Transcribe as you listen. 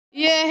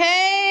Yeah,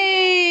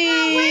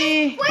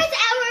 hey! Where's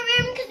our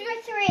room? Because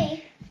we're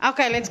 3.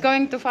 Okay, let's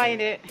going to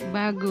find it.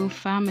 Bago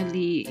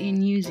family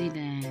in New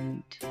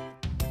Zealand.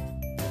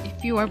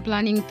 If you are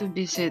planning to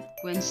visit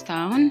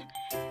Queenstown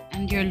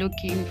and you're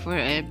looking for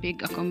a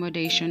big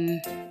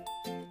accommodation,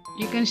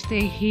 you can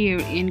stay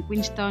here in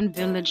Queenstown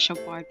Village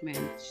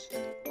Apartments.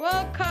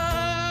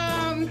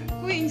 Welcome,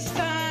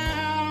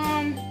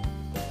 Queenstown!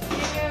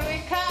 Here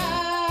we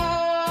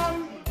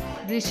come!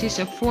 This is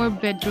a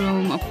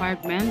 4-bedroom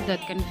apartment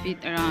that can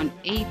fit around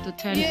 8 to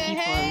 10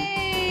 people.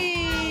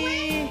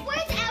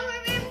 Where's our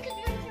room? Because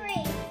we're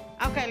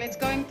 3. Okay, let's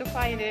going to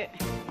find it.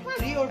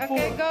 3 or 4.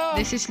 Okay, go!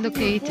 This is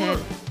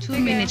located 2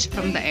 minutes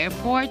from the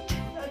airport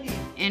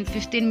and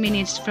 15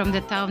 minutes from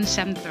the town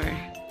center.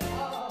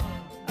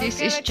 This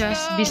Okay, is let's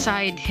just go.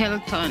 beside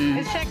Hilton.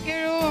 Let's check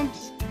your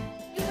rooms.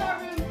 This is our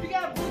room. We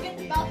gotta look at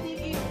the balcony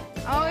view.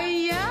 Oh,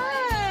 yeah!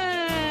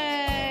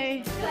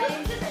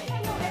 There's a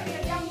hangout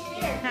area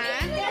downstairs.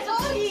 Huh? There's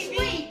a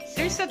TV.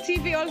 There's a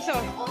TV also.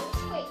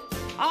 Wait.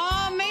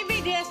 Oh, maybe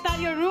that's not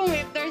your room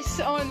if there's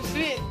on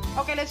suite.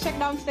 Okay, let's check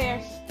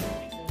downstairs.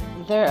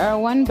 There are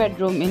 1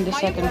 bedroom in the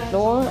second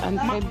floor and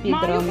 3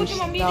 bedrooms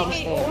Mayo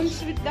downstairs. on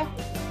suite daw.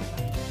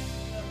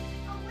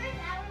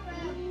 Where's our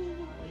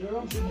room? Your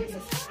room should be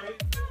the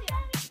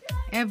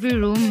Every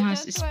room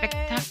has a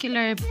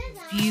spectacular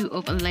view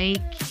of a lake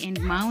and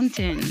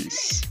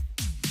mountains.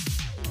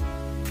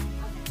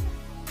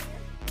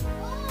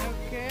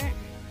 Okay.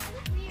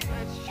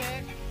 Let's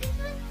check.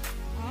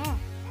 Oh.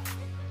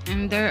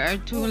 And there are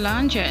 2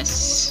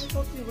 lounges.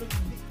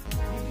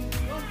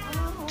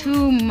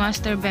 2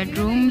 master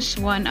bedrooms,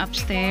 1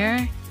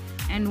 upstairs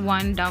and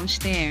 1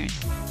 downstairs.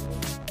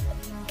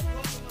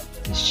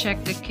 Let's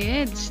check the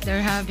kids.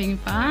 They're having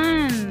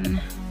fun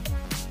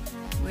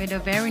with a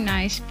very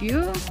nice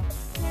view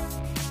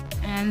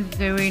and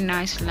very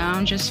nice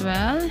lounge as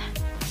well.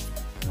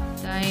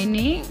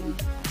 Dining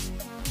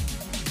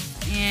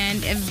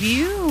and a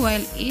view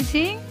while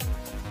eating.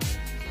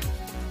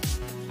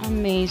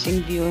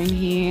 Amazing view in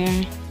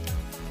here.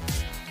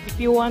 If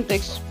you want to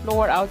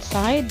explore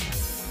outside,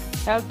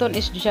 Hilton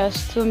is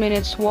just 2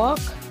 minutes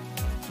walk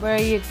where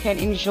you can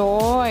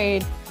enjoy,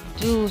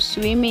 do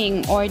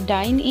swimming or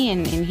dine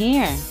in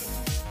here.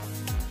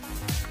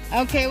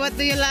 Okay, what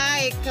do you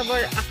like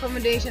about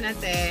accommodation,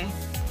 ate?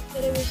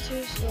 But it was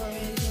 2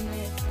 stories and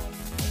it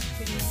was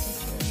pretty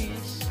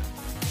luxurious.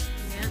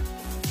 Yeah.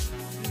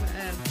 What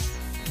else?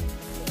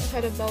 It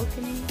had a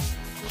balcony.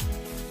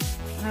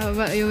 How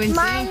about you, Wincy?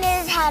 Mine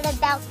had a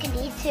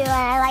balcony too, and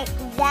I like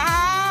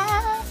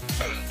that.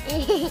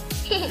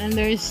 And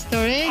there's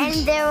storage.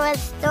 And there was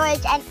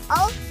storage, and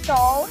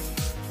also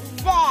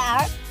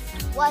there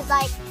was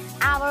like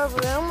our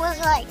room was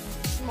like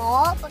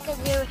small because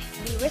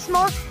we were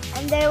small,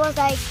 and there was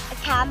like a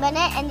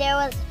cabinet, and there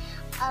was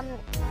a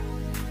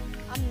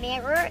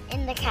mirror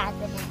in the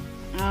cabinet.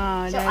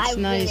 Oh, So that's I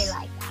nice. really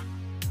like that.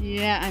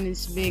 Yeah, and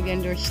it's big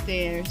and there's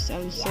stairs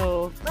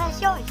also.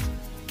 Where's yours?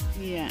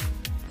 Yeah.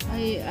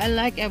 I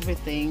like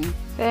everything.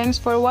 Thanks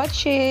for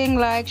watching.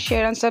 Like,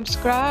 share and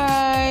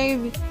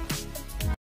subscribe.